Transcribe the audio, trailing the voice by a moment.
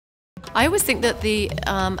I always think that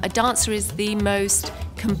a dancer is the most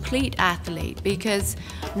complete athlete, because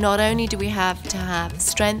not only do we have to have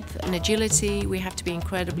strength and agility, we have to be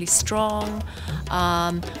incredibly strong,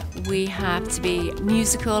 we have to be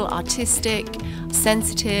musical, artistic,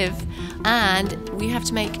 sensitive, and we have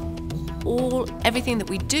to make everything that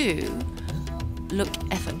we do look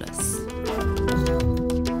effortless.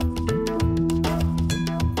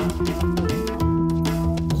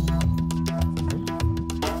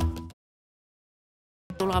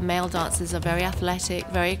 All our male dancers are very athletic,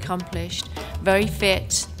 very accomplished, very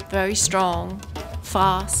fit, very strong,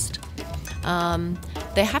 fast.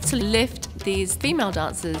 They have to lift these female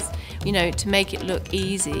dancers, to make it look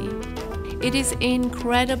easy. It is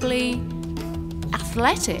incredibly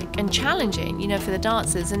athletic and challenging, for the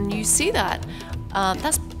dancers, and you see that.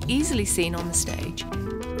 That's easily seen on the stage.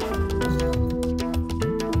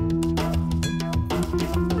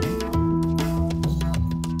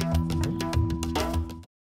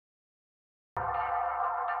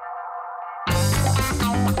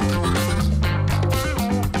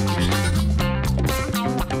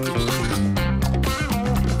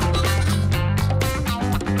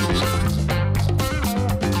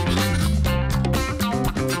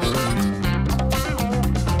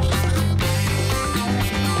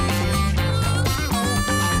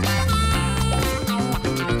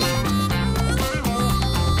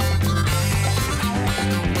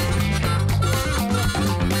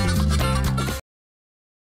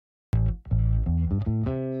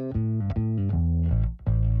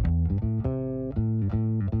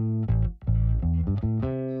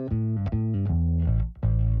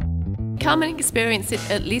 Come and experience it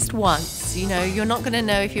at least once. You're not going to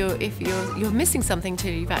know if you're missing something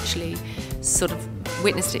till you've actually sort of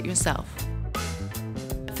witnessed it yourself.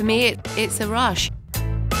 For me, it's a rush.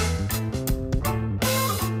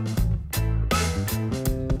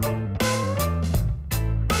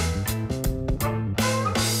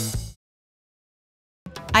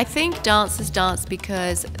 I think dancers dance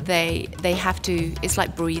because they have to, it's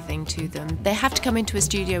like breathing to them. They have to come into a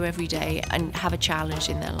studio every day and have a challenge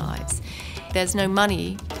in their lives. There's no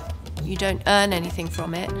money, you don't earn anything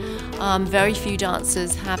from it. Very few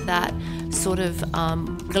dancers have that sort of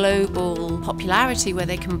global popularity where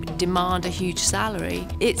they can demand a huge salary.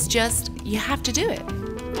 It's just, you have to do it.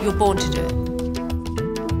 You're born to do it.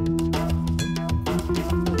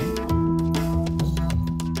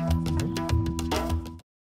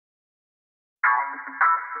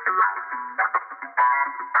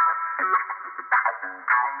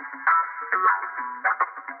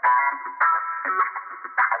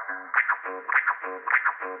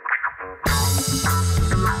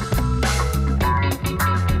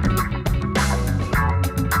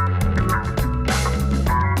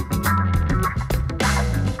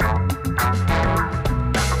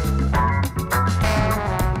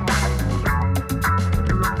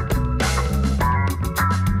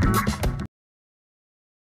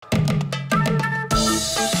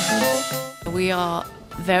 We are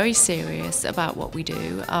very serious about what we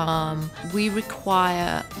do. We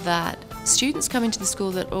require that students come into the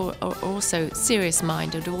school that are also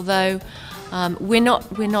serious-minded, although we're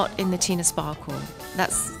not in the Tina Sparkle.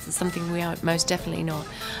 That's something we are most definitely not.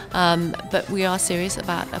 But we are serious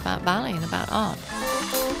about ballet and about art.